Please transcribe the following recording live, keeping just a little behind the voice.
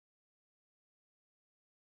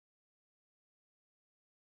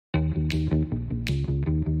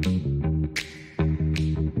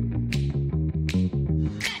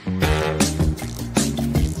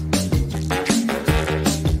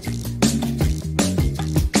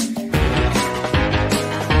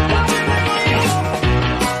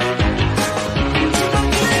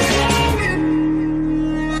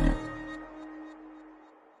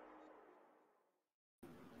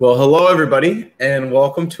Well, hello, everybody, and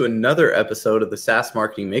welcome to another episode of the SaaS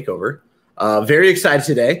Marketing Makeover. Very excited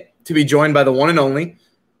today to be joined by the one and only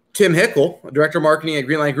Tim Hickel, Director of Marketing at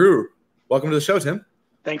Greenlight Guru. Welcome to the show, Tim.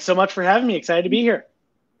 Thanks so much for having me. Excited to be here.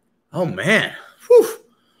 Oh, man. Whew.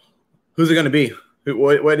 Who's it going to be?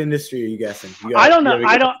 What industry are you guessing? I don't know.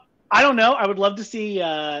 I don't know. I would love to see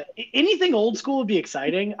anything old school would be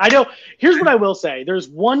exciting. I know. Here's what I will say. There's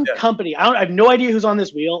one company. I have no idea who's on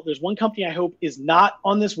this wheel. There's one company I hope is not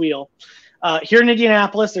on this wheel. Here in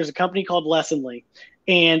Indianapolis, there's a company called Lessonly,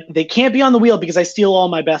 and they can't be on the wheel because I steal all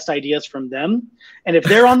my best ideas from them. And if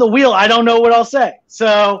they're on the wheel, I don't know what I'll say.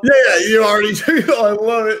 So yeah, you already do. I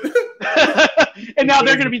love it. And now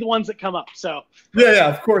they're going to be the ones that come up. So yeah,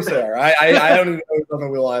 of course they are. I don't even know who's on the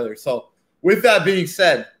wheel either. So with that being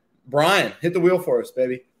said, Brian, hit the wheel for us,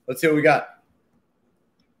 baby. Let's see what we got.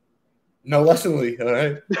 No Lessonly, all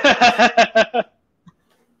right?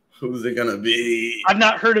 Who's it gonna be? I've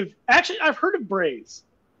not heard of. Actually, I've heard of Braze.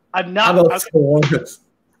 I've never heard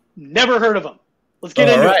of them. Let's get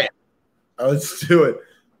into it. Let's do it.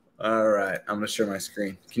 All right, I'm gonna share my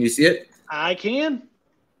screen. Can you see it? I can.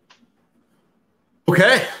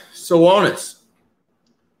 Okay, Celonis.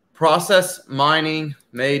 Process mining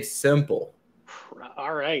made simple.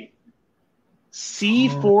 All right. C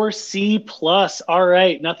for C plus. All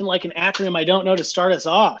right. Nothing like an acronym I don't know to start us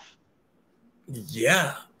off.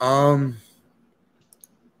 Yeah.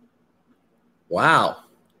 Wow.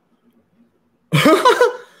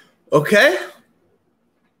 Okay.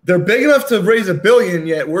 They're big enough to raise $1 billion,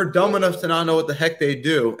 yet we're dumb enough to not know what the heck they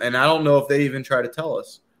do. And I don't know if they even try to tell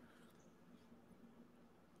us.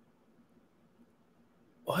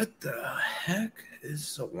 What the heck is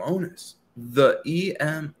Celonis? Do you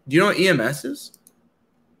know what EMS is?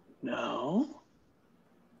 No.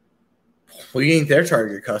 Well, you ain't their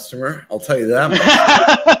target customer. I'll tell you that much.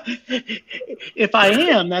 If I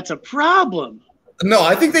am, that's a problem. No,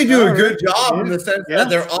 I think they do a good job in the sense that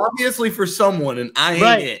they're obviously for someone, and I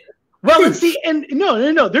ain't it. Well, let's see. And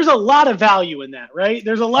no. There's a lot of value in that, right?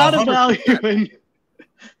 There's a lot of value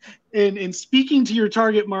in speaking to your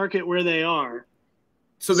target market where they are.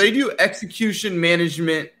 So they do execution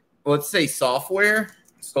management. Let's say software.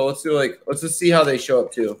 So let's just see how they show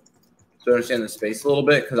up too, to understand the space a little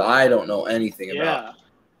bit, because I don't know anything about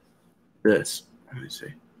this. Let me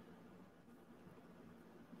see.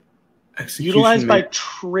 Utilized by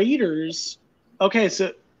traders. Okay,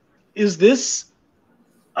 so is this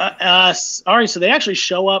all right? So they actually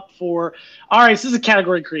show up for. All right, so this is a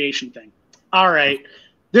category creation thing. All right,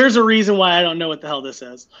 there's a reason why I don't know what the hell this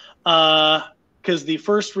is. Because the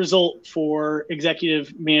first result for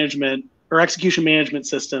executive management or execution management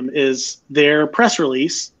system is their press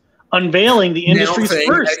release unveiling the industry's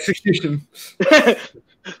first execution.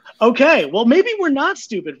 Okay, well, maybe we're not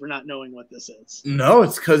stupid for not knowing what this is. No,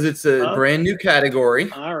 it's because it's a brand new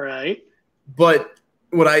category. All right. But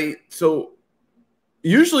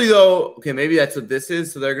usually though, okay, maybe that's what this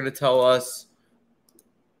is. So they're going to tell us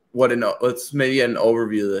let's maybe get an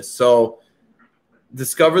overview of this. So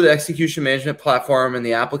discover the execution management platform and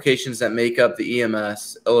the applications that make up the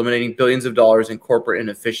EMS, eliminating billions of dollars in corporate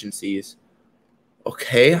inefficiencies.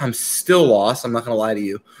 Okay, I'm still lost. I'm not going to lie to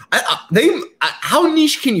you. How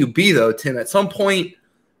niche can you be, though, Tim? At some point,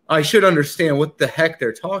 I should understand what the heck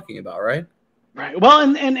they're talking about, right? Right.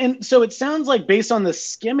 Well, and so it sounds like based on the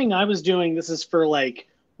skimming I was doing, this is for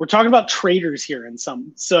we're talking about traders here in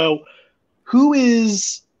some. So who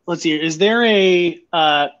is, let's see, is there a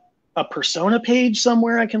persona page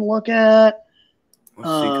somewhere I can look at? Let's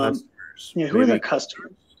see customers. Yeah, who are the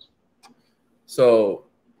customers? So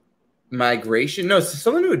migration. No, it's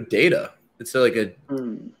something to do with data. It's like a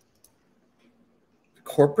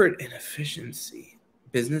corporate inefficiency,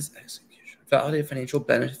 business execution, validate financial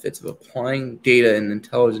benefits of applying data and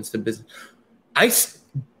intelligence to business.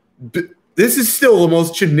 This is still the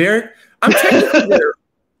most generic. I'm technically their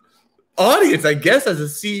audience, I guess, as a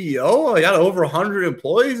CEO. I got over 100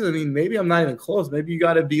 employees. I mean, maybe I'm not even close. Maybe you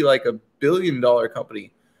got to be like $1 billion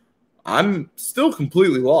company. I'm still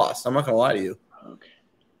completely lost. I'm not going to lie to you. Okay.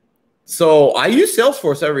 So I use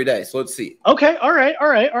Salesforce every day. So let's see. Okay. All right.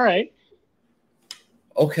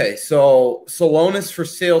 Okay. So Celonis for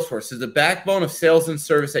Salesforce is the backbone of sales and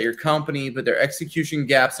service at your company, but their execution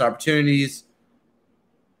gaps and opportunities.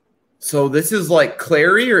 So this is like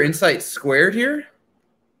Clary or Insight Squared here.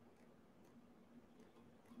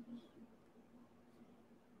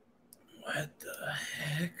 What the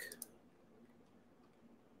heck?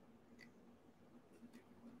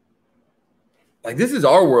 Like, this is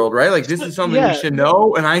our world, right? Like, this is something we should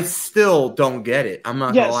know, and I still don't get it. I'm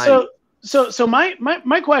not gonna lie. So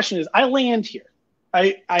my question is, I land here.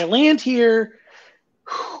 I land here.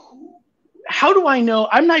 how do I know?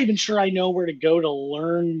 I'm not even sure I know where to go to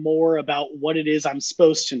learn more about what it is I'm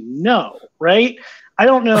supposed to know, right? I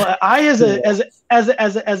don't know. I as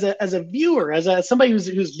a viewer, as somebody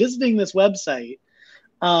who's visiting this website,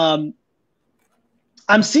 I'm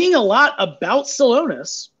seeing a lot about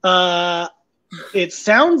Celonis. It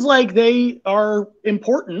sounds like they are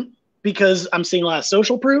important because I'm seeing a lot of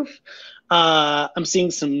social proof. I'm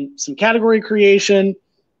seeing some category creation,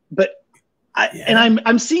 but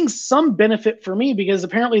I'm seeing some benefit for me because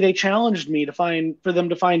apparently they challenged me for them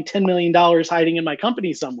to find $10 million hiding in my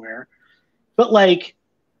company somewhere. But like,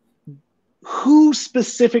 who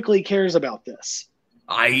specifically cares about this?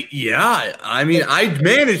 I mean, I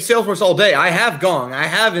manage Salesforce all day. I have Gong. I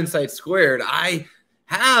have Insight Squared. I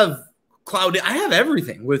have Cloud. I have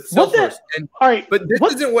everything with Salesforce. All right, but this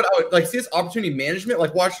isn't what I would like. See this opportunity management?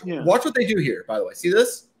 Like, watch what they do here. By the way, see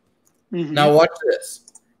this? Mm-hmm. Now watch this.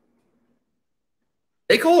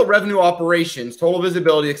 They call it revenue operations, total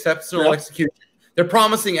visibility, exceptional execution. They're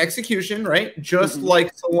promising execution, right? Just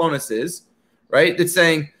like Celonis is, right? It's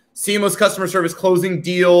saying seamless customer service, closing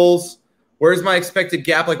deals. Where's my expected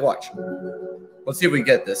gap? Like, watch. Let's see if we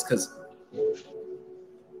get this, because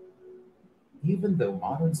even though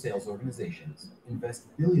modern sales organizations invest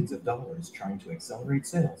billions of dollars trying to accelerate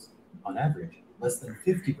sales, on average, less than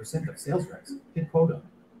 50% of sales reps hit quota.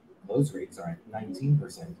 Close rates are at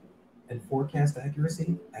 19%, and forecast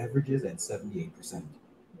accuracy averages at 78%.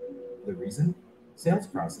 The reason? Sales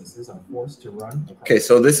processes are forced to run. Okay,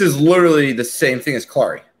 so this is literally the same thing as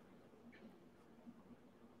Clari.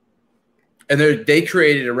 And they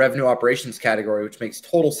created a revenue operations category, which makes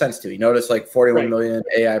total sense to me. Notice like 41 million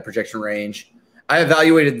AI projection range. I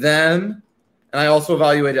evaluated them, and I also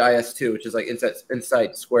evaluated IS2, which is like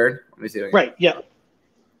Insight Squared. Let me see. Right, yeah.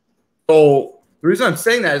 So the reason I'm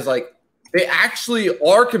saying that is like they actually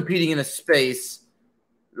are competing in a space.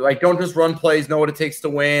 Like, don't just run plays, know what it takes to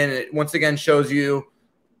win. It once again shows you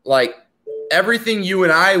like everything you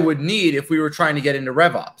and I would need if we were trying to get into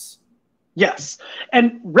RevOps. Yes.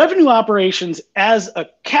 And revenue operations as a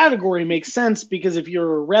category makes sense because if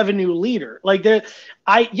you're a revenue leader, like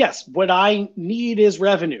what I need is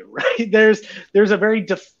revenue, right? There's a very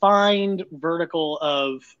defined vertical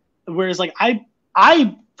of, whereas like I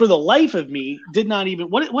for the life of me did not even,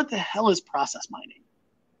 what the hell is process mining?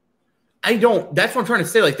 That's what I'm trying to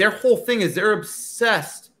say. Like their whole thing is they're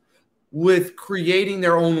obsessed with creating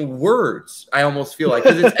their own words. I almost feel like,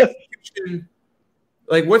 because it's execution.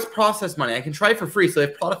 Like, what's process money? I can try it for free. So they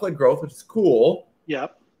have product-led growth, which is cool.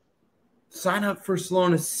 Yep. Sign up for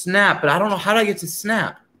Celonis Snap, but I don't know how do I get to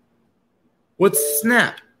Snap. What's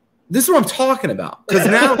Snap? This is what I'm talking about. Because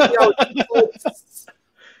now,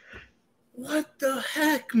 what the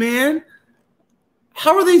heck, man?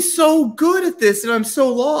 How are they so good at this? And I'm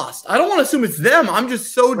so lost. I don't want to assume it's them. I'm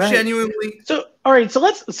just so genuinely. So, all right.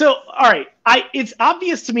 It's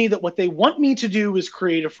obvious to me that what they want me to do is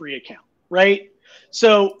create a free account, right?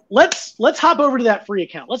 So let's hop over to that free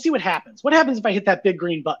account. Let's see what happens. What happens if I hit that big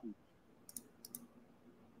green button?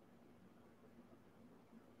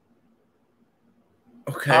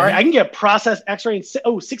 Okay. All right. I can get process X-ray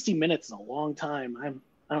in 60 minutes is a long time.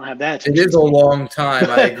 I don't have that. It is a long time.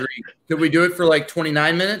 I agree. Could we do it for like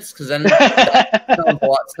 29 minutes? Because then that sounds a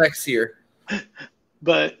lot sexier.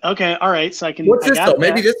 But okay. All right. So I can. What's this though?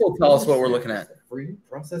 Maybe this will tell us what we're looking at. Free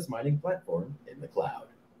process mining platform in the cloud.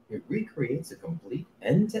 It recreates a complete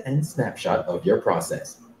end-to-end snapshot of your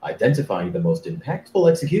process, identifying the most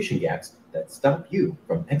impactful execution gaps that stop you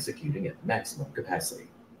from executing at maximum capacity.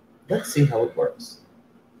 Let's see how it works.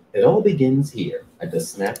 It all begins here at the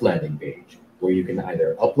Snap landing page, where you can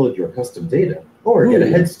either upload your custom data or get a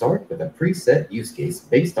head start with a preset use case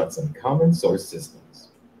based on some common source systems.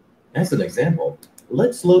 As an example,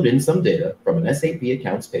 let's load in some data from an SAP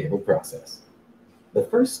accounts payable process. The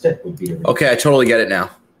first step would be to... Okay, I totally get it now.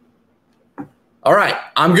 All right,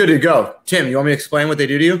 I'm good to go. Tim, you want me to explain what they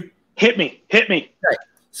do to you? Hit me. Okay.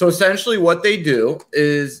 So essentially what they do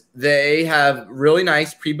is they have really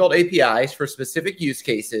nice pre-built APIs for specific use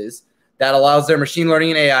cases that allows their machine learning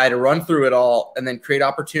and AI to run through it all and then create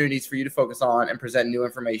opportunities for you to focus on and present new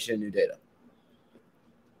information and new data.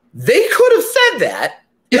 They could have said that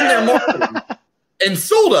in their marketing and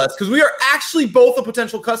sold us because we are actually both a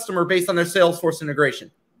potential customer based on their Salesforce integration.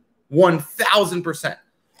 1,000%.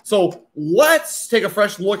 So let's take a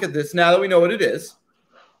fresh look at this now that we know what it is.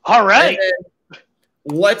 All right.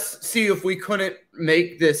 Let's see if we couldn't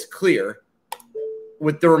make this clear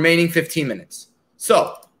with the remaining 15 minutes.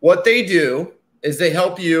 So what they do is they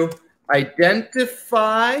help you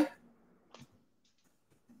identify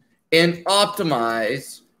and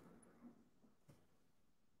optimize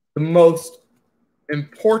the most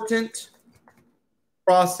important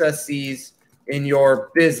processes in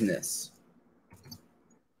your business.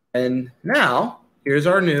 And now, here's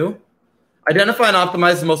our new identify and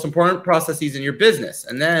optimize the most important processes in your business.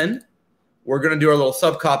 And then we're going to do our little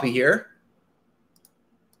sub copy here.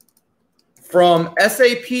 From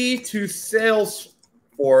SAP to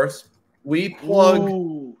Salesforce, we plug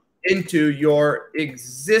into your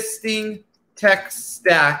existing tech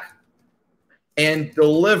stack and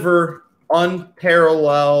deliver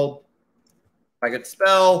unparalleled, if I could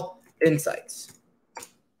spell, insights.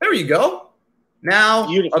 There you go. Now,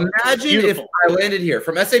 imagine if I landed here.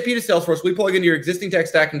 From SAP to Salesforce, we plug into your existing tech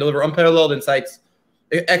stack and deliver unparalleled insights,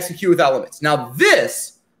 execute without limits. Now,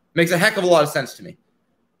 this makes a heck of a lot of sense to me.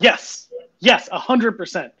 Yes. Yes,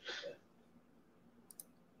 100%.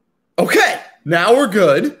 Okay, now we're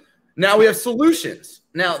good. Now we have solutions.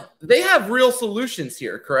 Now, they have real solutions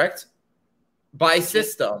here, correct? By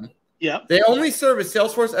system. Yeah. They only service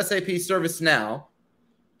Salesforce, SAP, ServiceNow.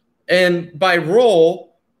 And by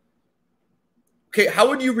role, okay, how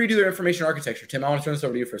would you redo their information architecture, Tim? I want to turn this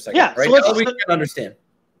over to you for a second. Yeah, right? So we can understand.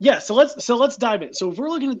 Yeah, so let's dive in. So if we're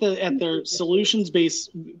looking at their solutions based,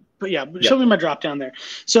 but yeah, show me my drop down there.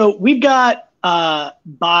 So we've got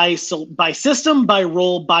by system, by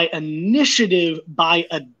role, by initiative, by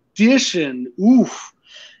addition. Oof.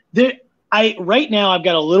 Right now I've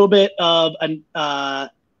got a little bit of an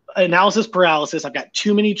analysis paralysis. I've got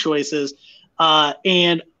too many choices,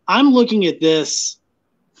 and I'm looking at this.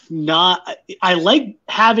 I like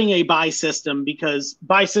having a buy system because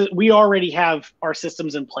we already have our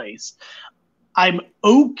systems in place. I'm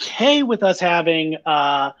okay with us having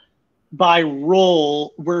by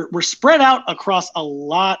role. We're spread out across a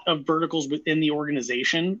lot of verticals within the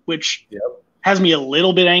organization, which has me a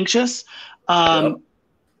little bit anxious.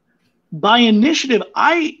 By initiative,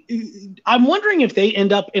 I'm wondering if they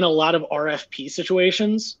end up in a lot of RFP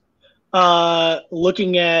situations,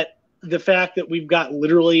 looking at the fact that we've got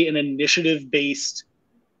literally an initiative-based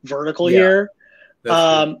vertical here.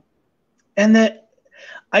 And that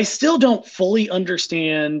I still don't fully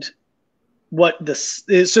understand what this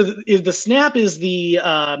is. So the Snap is the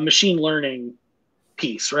machine learning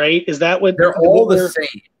piece, right? Is that what they're all the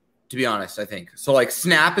same, to be honest, I think. So like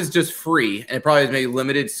Snap is just free and it probably has maybe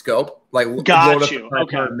limited scope, like got you.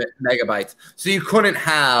 Okay. Megabytes. So you couldn't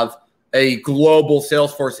have a global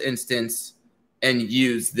Salesforce instance and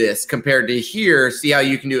use this compared to here. See how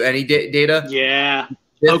you can do any data? Yeah.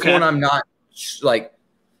 This one I'm not like.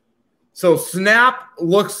 So Snap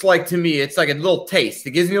looks like to me, it's like a little taste.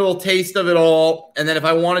 It gives me a little taste of it all. And then if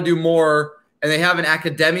I want to do more, and they have an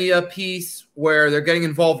academia piece where they're getting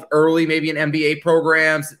involved early, maybe in MBA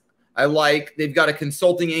programs. They've got a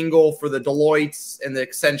consulting angle for the Deloittes and the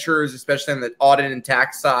Accentures, especially on the audit and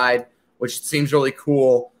tax side, which seems really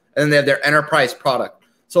cool. And then they have their enterprise product.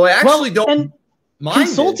 So I actually don't.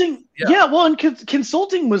 Consulting, and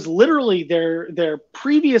consulting was literally their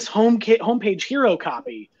previous homepage hero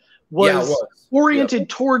copy was oriented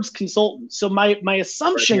towards consultants. So my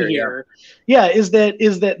assumption here, is that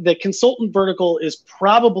the consultant vertical is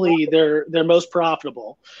probably their most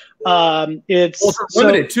profitable. It's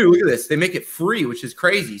limited too. Look at this; they make it free, which is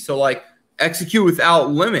crazy. So like execute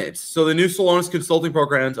without limits. So the new Celonis consulting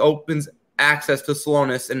programs opens access to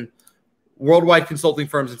Celonis and worldwide consulting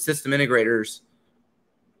firms and system integrators.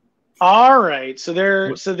 All right, so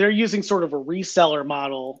they're using sort of a reseller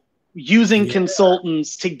model, using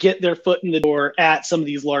consultants to get their foot in the door at some of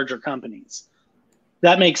these larger companies.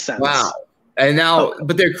 That makes sense. Wow. And now,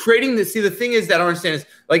 but they're creating this. See, the thing is that I don't understand is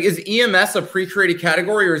like, is EMS a pre-created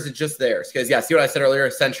category or is it just theirs? Because see what I said earlier,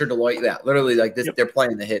 Accenture, Deloitte, literally like this, they're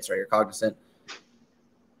playing the hits, right? You're cognizant.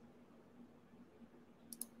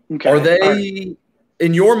 Okay. Are they,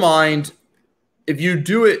 in your mind, if you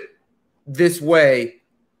do it this way,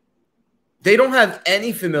 they don't have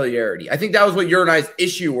any familiarity. I think that was what your and I's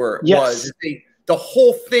issue was. The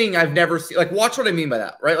whole thing I've never seen. Like, watch what I mean by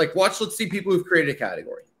that, right? Like, let's see people who've created a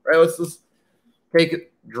category, right? Let's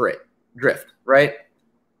take Drift, right?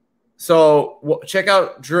 So check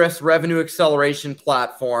out Drift's revenue acceleration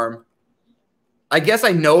platform. I guess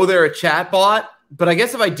I know they're a chatbot, but I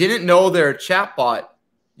guess if I didn't know they're a chatbot,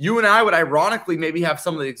 you and I would ironically maybe have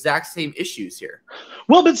some of the exact same issues here.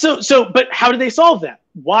 Well, but how do they solve that?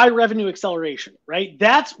 Why revenue acceleration, right?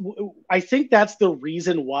 I think that's the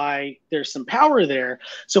reason why there's some power there.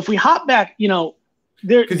 So if we hop back,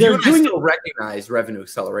 they're doing recognize revenue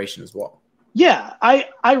acceleration as well. Yeah,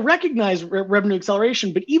 I recognize revenue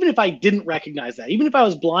acceleration, but even if I didn't recognize that, even if I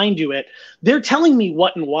was blind to it, they're telling me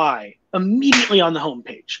what and why immediately on the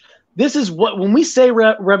homepage. This is when we say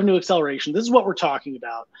revenue acceleration, this is what we're talking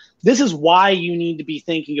about. This is why you need to be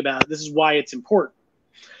thinking about it. This is why it's important.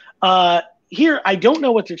 here I don't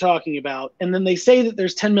know what they're talking about, and then they say that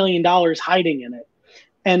there's $10 million hiding in it.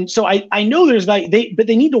 And so I know there's value, but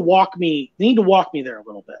they need to walk me. They need to walk me there a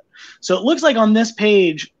little bit. So it looks like on this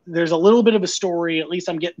page there's a little bit of a story. At least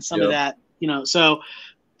I'm getting some of that. So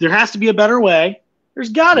there has to be a better way. There's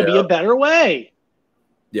got to be a better way.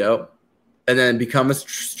 Yep. And then become a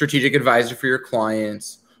strategic advisor for your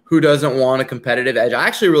clients. Who doesn't want a competitive edge? I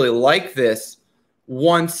actually really like this.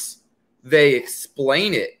 Once they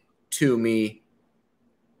explain it to me,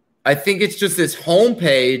 I think it's just this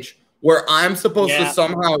homepage where I'm supposed to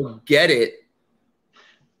somehow get it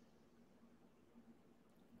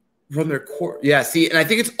from their core. Yeah, see, and I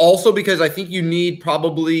think it's also because I think you need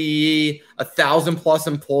probably 1,000+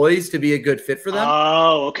 employees to be a good fit for them.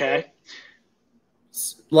 Oh, okay.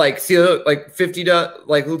 Like, see, like 50 to,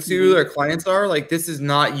 like, let's see who their clients are. Like, this is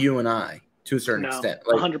not you and I to a certain extent.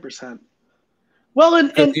 Like, 100%. Well,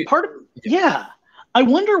 and part of, I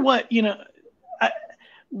wonder what,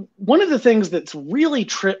 one of the things that's really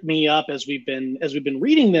tripped me up as we've been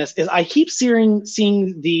reading this is I keep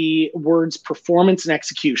seeing the words performance and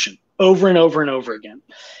execution over and over and over again.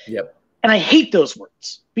 Yep. And I hate those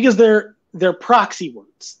words because they're proxy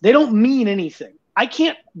words. They don't mean anything. I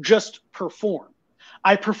can't just perform.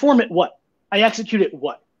 I perform at what? I execute at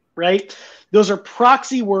what? Right? Those are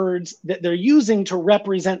proxy words that they're using to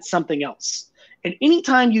represent something else. And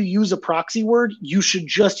anytime you use a proxy word, you should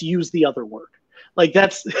just use the other word. Like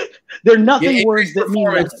they're nothing words that mean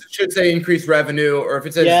nothing. It should say increase revenue, or if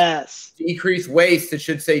it says decrease waste, it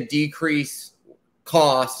should say decrease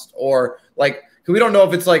cost, or like, we don't know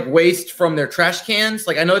if it's like waste from their trash cans.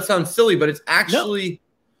 Like, I know it sounds silly, but it's actually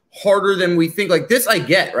harder than we think. Like, this I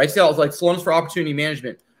get, right? Sales, like Salonis for Opportunity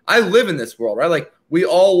Management. I live in this world, right? Like, we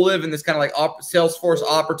all live in this kind of like Salesforce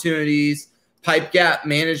opportunities, pipe gap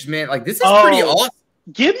management. Like, this is pretty awesome.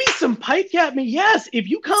 Give me some pipe gap. Yes, if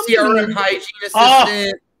you come CRM to me, hygiene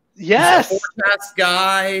assistant, yes, forecast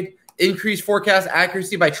guide, increase forecast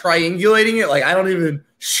accuracy by triangulating it. Like, I don't even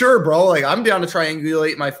bro. Like, I'm down to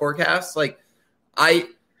triangulate my forecasts. Like,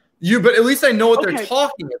 but at least I know what they're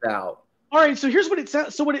talking about. All right, so here's what it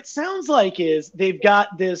sounds. So what it sounds like is they've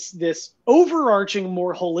got this overarching,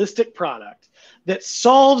 more holistic product that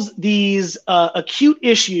solves these acute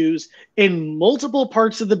issues in multiple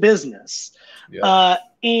parts of the business. Yeah.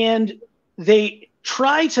 And they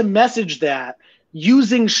try to message that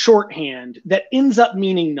using shorthand that ends up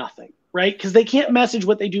meaning nothing, right? Because they can't message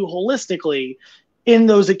what they do holistically in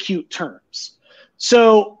those acute terms.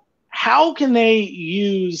 So how can they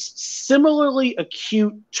use similarly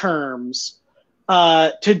acute terms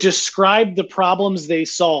to describe the problems they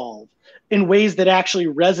solve in ways that actually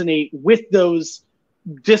resonate with those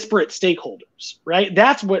disparate stakeholders, right?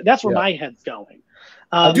 That's where my head's going.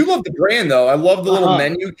 I do love the brand, though. I love the little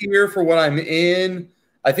menu here for what I'm in.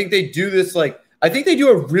 I think they do this, I think they do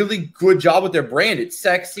a really good job with their brand. It's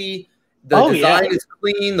sexy. The design is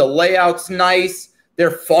clean. The layout's nice.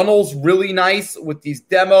 Their funnel's really nice with these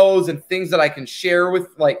demos and things that I can share with,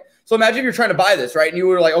 so imagine if you're trying to buy this, right? And you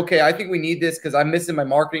were like, okay, I think we need this because I'm missing my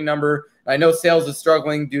marketing number. I know sales is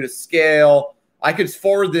struggling due to scale. I could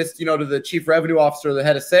forward this, to the chief revenue officer, the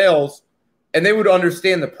head of sales, and they would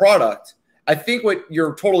understand the product. I think what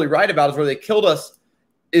you're totally right about is where they killed us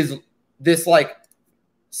is this,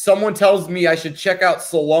 someone tells me I should check out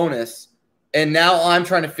Salonis, and now I'm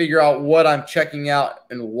trying to figure out what I'm checking out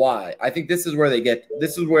and why. I think this is where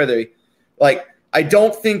I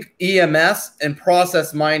don't think EMS and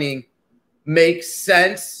process mining makes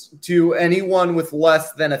sense to anyone with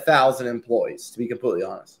less than 1,000 employees, to be completely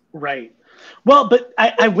honest. Right. Well, but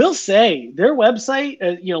I will say their website,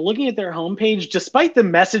 looking at their homepage, despite the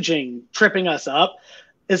messaging tripping us up,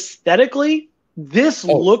 aesthetically, this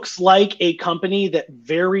looks like a company that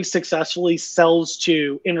very successfully sells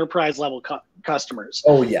to enterprise level customers.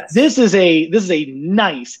 Oh, yes. This is a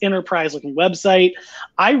nice enterprise looking website.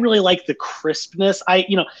 I really like the crispness. I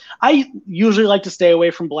usually like to stay away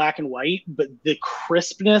from black and white, but the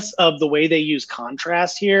crispness of the way they use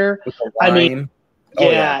contrast here.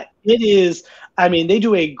 It is. They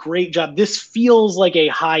do a great job. This feels like a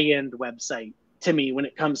high-end website to me when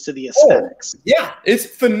it comes to the aesthetics. Yeah, it's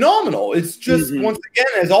phenomenal. It's just, once again,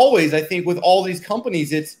 as always, I think with all these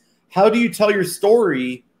companies, it's how do you tell your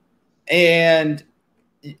story? And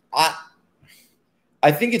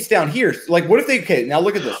I think it's down here. Like, what if now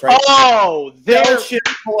look at this, right? Oh, sell, ship,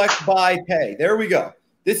 collect, buy, pay. There we go.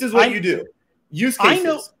 This is what you do. Use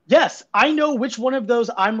cases. I know which one of those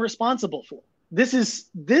I'm responsible for. This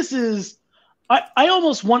is. I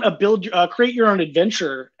almost want to create your own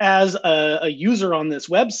adventure as a user on this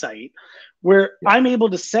website, where I'm able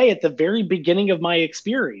to say at the very beginning of my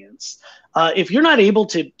experience, If you're not able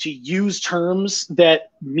to use terms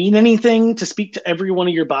that mean anything to speak to every one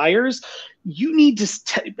of your buyers, you need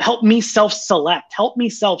to help me self-select, help me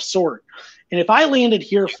self-sort. And if I landed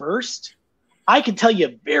here first, I can tell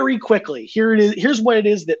you very quickly, here it is. Here's what it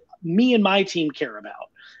is that me and my team care about.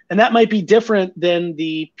 And that might be different than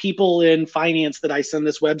the people in finance that I send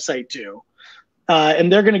this website to.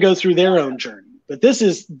 And they're going to go through their own journey. But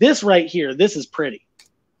this right here, this is pretty.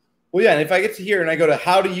 Well, yeah, and if I get to here and I go to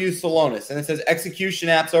how to use Celonis, and it says execution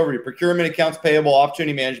apps overview, procurement, accounts payable,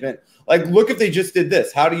 opportunity management. Like, look if they just did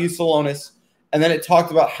this, how to use Celonis, and then it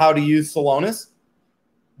talked about how to use Celonis.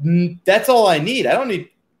 That's all I need. I don't need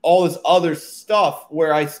all this other stuff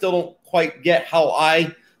where I still don't quite get how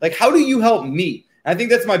how do you help me? And I think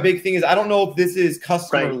that's my big thing is I don't know if this is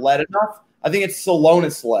customer-led enough. I think it's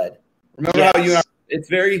Celonis-led. Remember how you and I, it's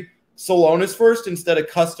very Celonis first instead of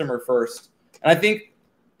customer first. And I think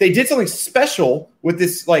they did something special with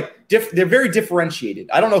this, they're very differentiated.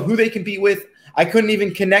 I don't know who they compete with. I couldn't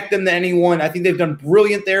even connect them to anyone. I think they've done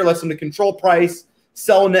brilliant there. Lets them to control price,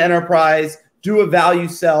 sell into enterprise, do a value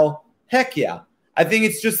sell. Heck yeah. I think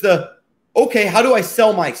it's just okay, how do I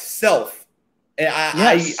sell myself? And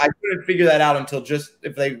I couldn't figure that out until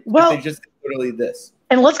if they just literally this.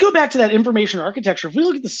 And let's go back to that information architecture. If we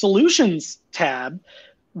look at the solutions tab,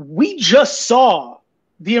 we just saw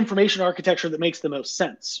the information architecture that makes the most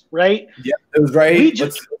sense, right? Yeah, it was right.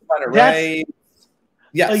 Let's find it right.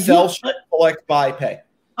 Yeah, sell, ship, collect, buy, pay.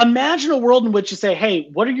 Imagine a world in which you say, hey,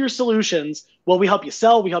 what are your solutions? Well, we help you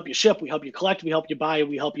sell, we help you ship, we help you collect, we help you buy,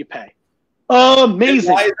 we help you pay. Amazing.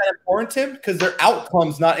 And why is that important, Tim? Because they're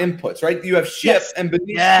outcomes, not inputs, right? You have ship, and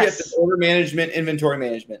beneath ship is order management, inventory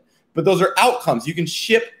management. But those are outcomes. You can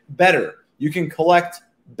ship better. You can collect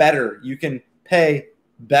better. You can pay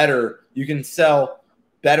better. You can sell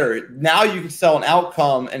better. Now you can sell an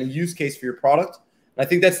outcome and a use case for your product. And I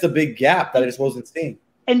think that's the big gap that I just wasn't seeing.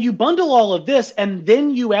 And you bundle all of this, and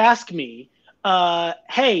then you ask me,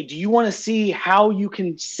 hey, do you want to see how you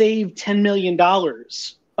can save $10 million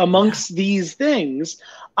amongst these things?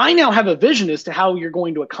 I now have a vision as to how you're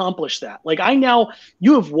going to accomplish that.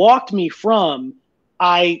 You have walked me from,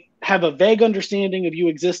 I have a vague understanding of you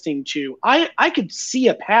existing to, I could see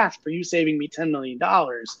a path for you saving me $10 million.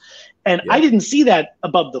 And I didn't see that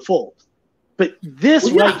above the fold. But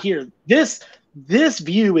this right here, this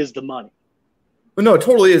view is the money. Well, no, it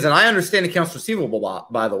totally is. And I understand accounts receivable,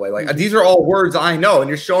 by the way. These are all words I know. And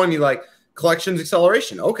you're showing me collections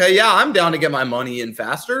acceleration. Okay, yeah, I'm down to get my money in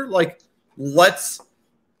faster. Let's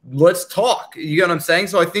talk. You get what I'm saying?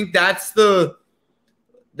 So I think that's the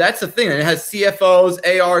thing. And it has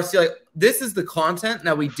CFOs, ARC. This is the content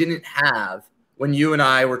that we didn't have when you and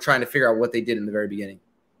I were trying to figure out what they did in the very beginning.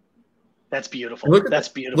 That's beautiful. That's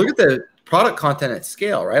beautiful. Look at the product content at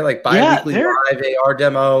scale, right? Bi-weekly live AR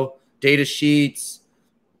demo, data sheets,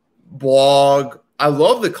 blog. I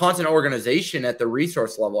love the content organization at the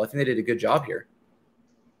resource level. I think they did a good job here.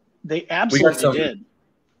 They absolutely did.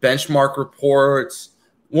 Benchmark reports.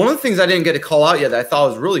 One of the things I didn't get to call out yet that I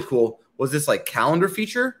thought was really cool was this calendar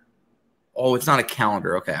feature. Oh, it's not a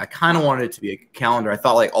calendar. Okay. I kind of wanted it to be a calendar. I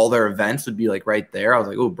thought all their events would be right there. I was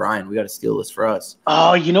like, oh, Brian, we got to steal this for us.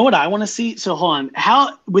 Oh, you know what I want to see? So hold on.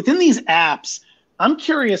 How within these apps, I'm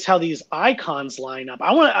curious how these icons line up.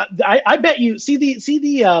 I bet you see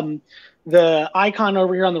the icon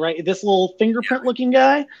over here on the right, this little fingerprint looking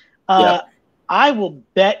guy. I will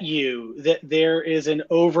bet you that there is an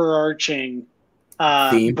overarching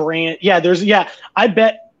brand. I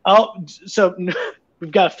bet. Oh, so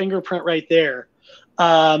we've got a fingerprint right there.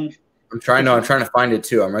 I'm trying to find it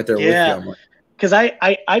too. I'm right there with you. Because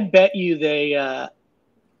I bet you they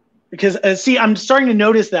because I'm starting to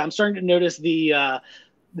notice that. I'm starting to notice the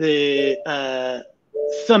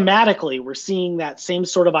thematically we're seeing that same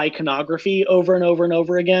sort of iconography over and over and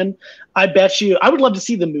over again. I bet you I would love to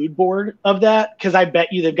see the mood board of that, because I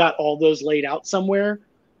bet you they've got all those laid out somewhere.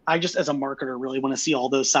 I just, as a marketer, really want to see all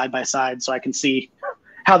those side by side so I can see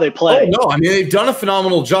how they play. Oh, no, I mean, they've done a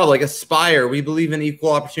phenomenal job. Aspire, we believe in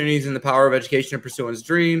equal opportunities and the power of education to pursue one's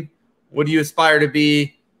dream. What do you aspire to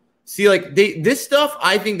be? See, this stuff,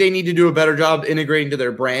 I think they need to do a better job integrating to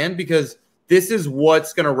their brand, because this is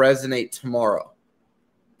what's going to resonate tomorrow.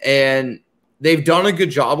 And they've done a good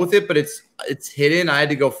job with it, but it's hidden. I had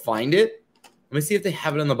to go find it. Let me see if they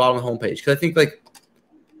have it on the bottom of the homepage, because I think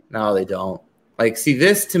no, they don't. See,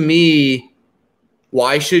 this to me,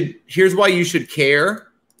 here's why you should care.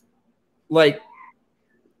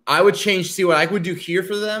 I would change, see what I would do here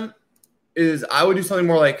for them is I would do something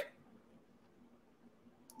more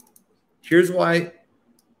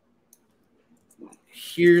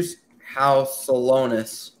here's how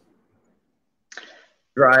Celonis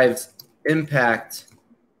drives impact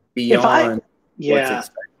beyond what's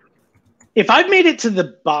expected. If I've made it to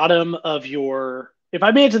the bottom of your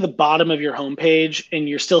homepage and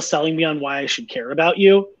you're still selling me on why I should care about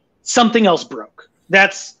you, something else broke.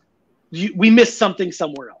 We missed something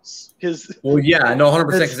somewhere else. Well, yeah, no, 100%.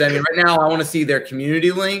 Because I mean, right now I want to see their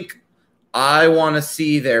community link. I want to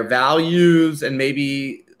see their values and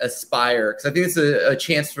maybe Aspire, because I think it's a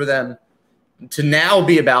chance for them to now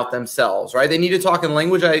be about themselves, right? They need to talk in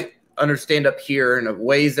language I understand up here in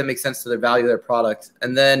ways that make sense to their value of their product.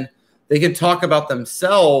 And then they can talk about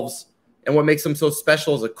themselves and what makes them so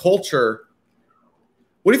special as a culture.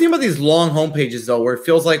 What do you think about these long homepages, though, where it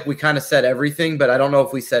feels like we kind of said everything, but I don't know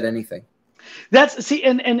if we said anything?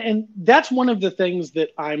 And that's one of the things that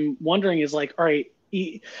I'm wondering is like, all right,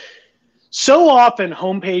 so often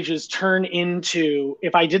homepages turn into,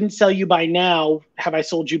 if I didn't sell you by now, have I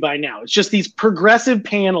sold you by now? It's just these progressive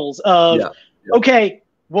panels of, okay,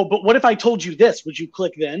 well, but what if I told you this? Would you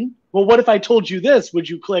click then? Well, what if I told you this? Would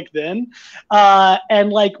you click then? And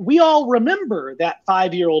like, we all remember that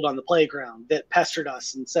 5-year-old on the playground that pestered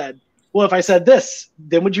us and said, well, if I said this,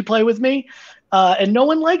 then would you play with me? And no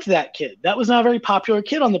one liked that kid. That was not a very popular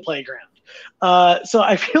kid on the playground. So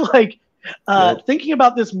I feel like thinking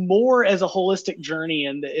about this more as a holistic journey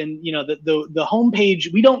and you know, the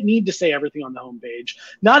homepage, we don't need to say everything on the homepage.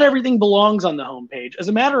 Not everything belongs on the homepage. As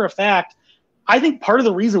a matter of fact, I think part of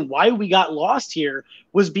the reason why we got lost here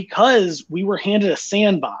was because we were handed a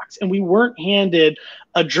sandbox and we weren't handed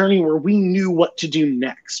a journey where we knew what to do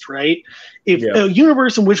next, right? If a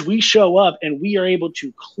universe in which we show up and we are able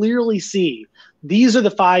to clearly see these are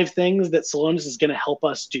the 5 things that Celonis is going to help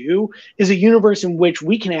us do, is a universe in which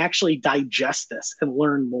we can actually digest this and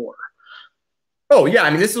learn more. Oh yeah,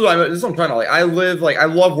 I mean, this is what I'm trying to like. I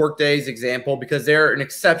love Workday's example because they're an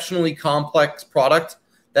exceptionally complex product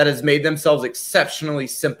that has made themselves exceptionally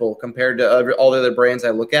simple compared to all the other brands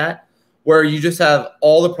I look at, where you just have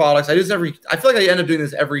all the products. I feel like I end up doing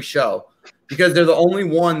this every show because they're the only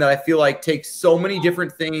one that I feel like takes so many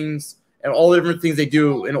different things and all the different things they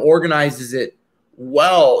do and organizes it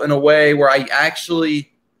well in a way where I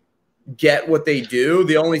actually get what they do.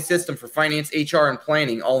 The only system for finance, HR, and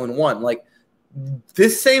planning all in one. Like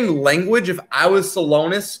this same language, if I was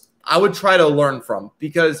Celonis, I would try to learn from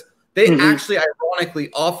because they actually ironically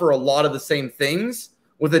offer a lot of the same things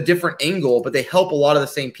with a different angle, but they help a lot of the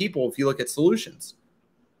same people if you look at solutions.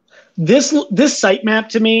 This sitemap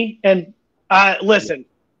to me, and listen,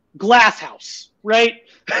 Glass House, right?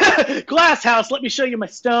 Glass House, let me show you my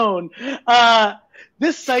stone.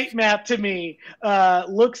 This sitemap to me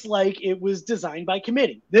looks like it was designed by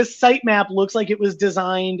committee. This sitemap looks like it was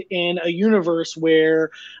designed in a universe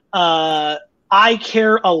where I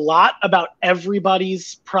care a lot about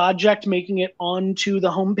everybody's project making it onto the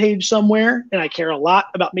homepage somewhere, and I care a lot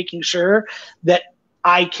about making sure that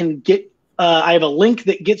I can get I have a link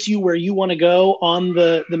that gets you where you want to go on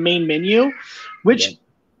the main menu, which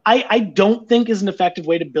I don't think is an effective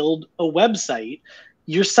way to build a website.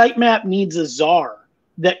 Your sitemap needs a czar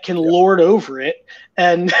that can lord over it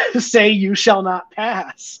and say you shall not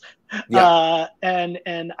pass.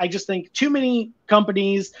 And I just think too many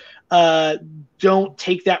companies don't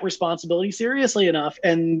take that responsibility seriously enough,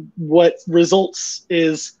 and what results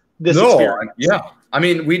is this experience. I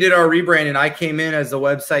mean, we did our rebrand and I came in as the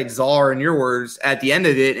website czar, in your words, at the end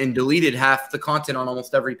of it and deleted half the content on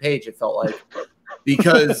almost every page, it felt like,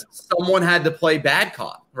 because someone had to play bad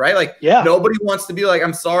cop, right? Like nobody wants to be like,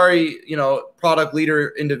 I'm sorry, you know, product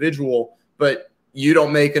leader individual, but you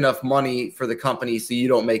don't make enough money for the company, so you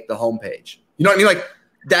don't make the homepage. You know what I mean? Like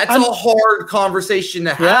that's a hard conversation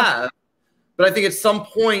to have, but I think at some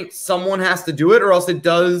point someone has to do it, or else it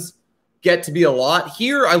does get to be a lot.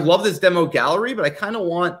 Here, I love this demo gallery, but I kind of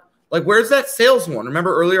want, like, where's that sales one?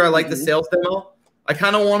 Remember earlier I liked the sales demo? I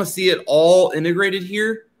kind of want to see it all integrated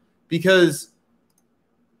here because,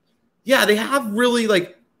 yeah, they have really,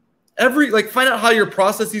 like, find out how your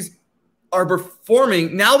processes are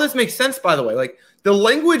performing. Now this makes sense, by the way. Like,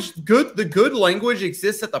 the good language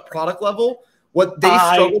exists at the product level. What they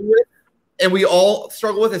struggled with, and we all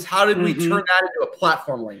struggle with, is how did we turn that into a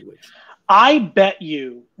platform language? I bet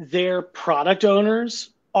you their product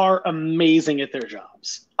owners are amazing at their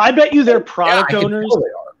jobs. I bet you their product owners.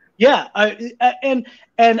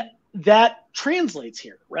 And that translates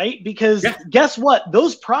here, right? Because guess what?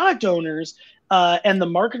 Those product owners and the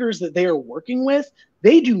marketers that they are working with,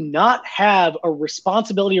 they do not have a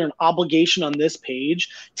responsibility or an obligation on this page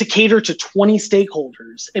to cater to 20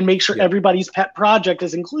 stakeholders and make sure everybody's pet project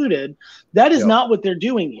is included. That is not what they're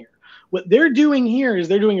doing here. What they're doing here is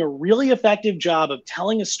they're doing a really effective job of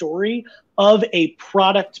telling a story of a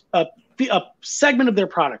product segment of their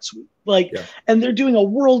product suite. And they're doing a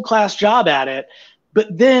world-class job at it.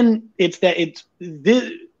 But then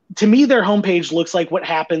to me, their homepage looks like what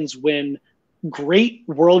happens when great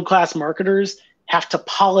world-class marketers have to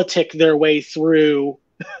politic their way through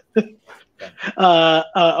a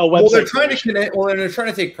website. Well, they're trying to connect. Well, they're trying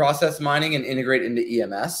to take process mining and integrate into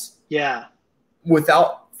EMS. Yeah.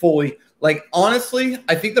 Without fully, honestly,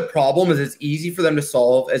 I think the problem is it's easy for them to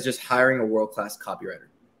solve as just hiring a world-class copywriter.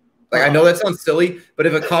 I know that sounds silly, but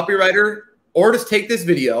if a copywriter, or just take this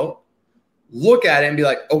video, look at it and be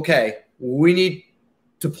like, okay, we need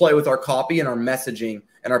to play with our copy and our messaging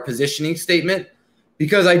and our positioning statement,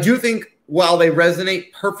 because I do think while they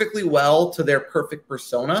resonate perfectly well to their perfect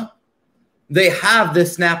persona, they have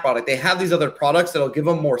this Snap product. They have these other products that'll give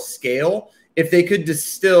them more scale. If they could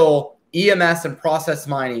distill EMS and process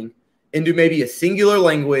mining into maybe a singular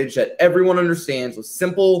language that everyone understands with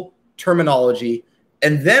simple terminology,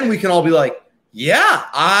 and then we can all be like, yeah,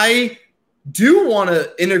 I do want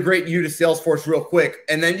to integrate you to Salesforce real quick.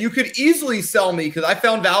 And then you could easily sell me because I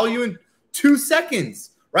found value in 2 seconds,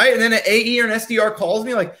 right? And then an AE or an SDR calls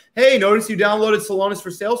me like, hey, notice you downloaded Celonis for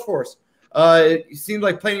Salesforce. It seems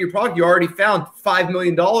like playing your product, you already found $5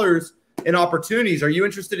 million in opportunities. Are you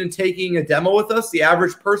interested in taking a demo with us? The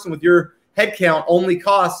average person with your headcount only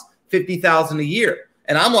costs $50,000 a year.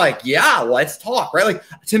 And I'm like, yeah, let's talk, right?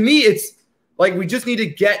 To me, it's we just need to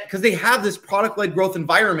get, because they have this product-led growth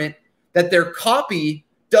environment that their copy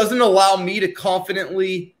doesn't allow me to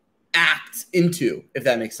confidently act into, if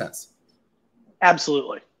that makes sense.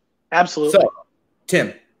 Absolutely. So,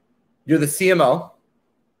 Tim, you're the CMO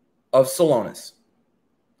of Celonis.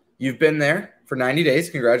 You've been there for 90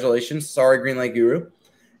 days. Congratulations. Sorry, Greenlight Guru.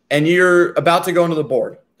 And you're about to go into the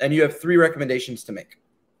board, and you have 3 recommendations to make.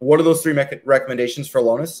 What are those 3 recommendations for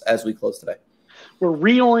Celonis as we close today? We're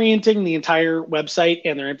reorienting the entire website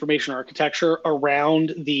and their information architecture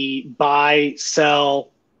around the buy,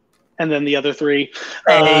 sell, and then the other 3.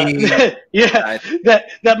 That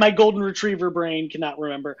my golden retriever brain cannot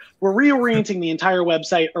remember. We're reorienting the entire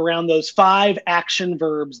website around those 5 action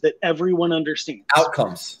verbs that everyone understands.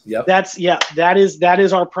 Outcomes. Yep. That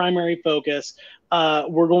is our primary focus.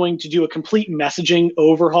 We're going to do a complete messaging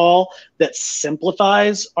overhaul that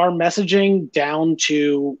simplifies our messaging down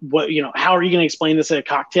to how are you going to explain this at a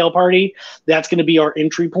cocktail party? That's going to be our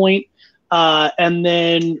entry point. And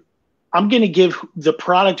then I'm going to give the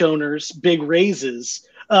product owners big raises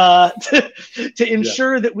to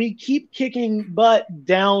ensure that we keep kicking butt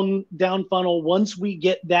down funnel once we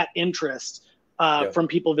get that interest from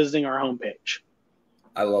people visiting our homepage.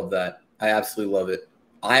 I love that. I absolutely love it.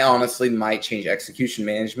 I honestly might change execution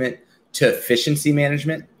management to efficiency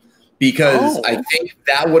management, because I think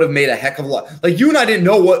that would have made a heck of a lot. You and I didn't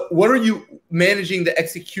know what are you managing the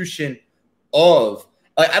execution of?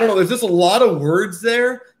 I don't know. There's just a lot of words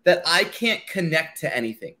there that I can't connect to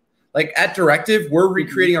anything. At Directive, we're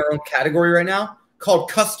recreating our own category right now called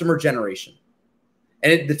customer generation.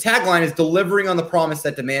 And the tagline is delivering on the promise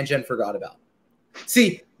that demand gen forgot about.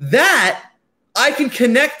 See, that I can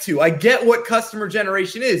connect to. I get what customer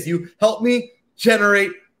generation is. You help me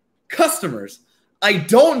generate customers. I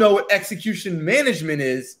don't know what execution management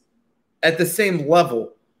is at the same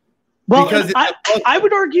level. Well, because I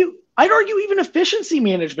would argue even efficiency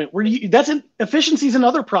management, efficiency is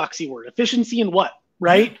another proxy word. Efficiency in what,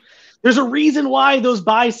 right? There's a reason why those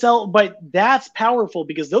buy, sell, but that's powerful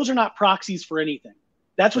because those are not proxies for anything.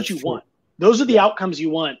 That's what you want. Those are the outcomes you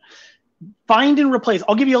want. Find and replace.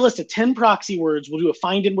 I'll give you a list of 10 proxy words. We'll do a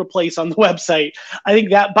find and replace on the website. I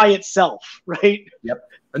think that by itself, right? Yep.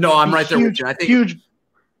 No, I'm right there with you. I think huge.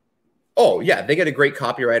 Oh, yeah. They get a great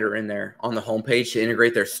copywriter in there on the homepage to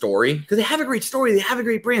integrate their story, because they have a great story. They have a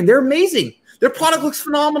great brand. They're amazing. Their product looks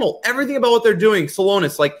phenomenal. Everything about what they're doing,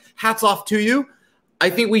 Celonis, hats off to you.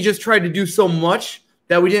 I think we just tried to do so much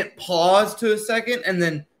that we didn't pause to a second and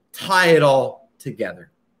then tie it all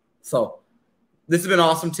together. So this has been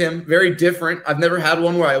awesome, Tim. Very different. I've never had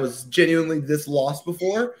one where I was genuinely this lost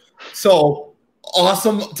before. So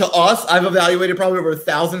awesome to us. I've evaluated probably over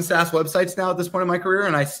 1,000 SaaS websites now at this point in my career,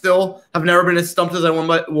 and I still have never been as stumped as I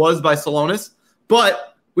was by Celonis.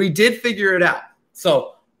 But we did figure it out.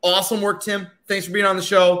 So awesome work, Tim. Thanks for being on the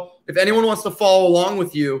show. If anyone wants to follow along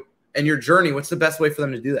with you and your journey, what's the best way for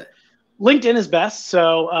them to do that? LinkedIn is best.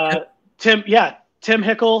 So Tim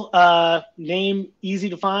Hickel, name easy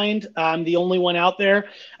to find. I'm the only one out there.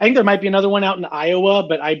 I think there might be another one out in Iowa,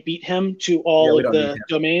 but I beat him to all of the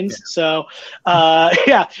domains. Yeah. So,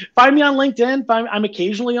 find me on LinkedIn. I'm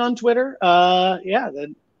occasionally on Twitter.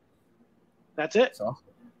 Then that's it. That's awesome.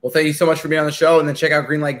 Well, thank you so much for being on the show. And then check out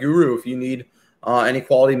Greenlight Guru if you need any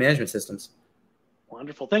quality management systems.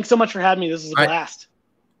 Wonderful. Thanks so much for having me. This is a blast.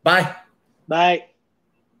 Bye. Bye.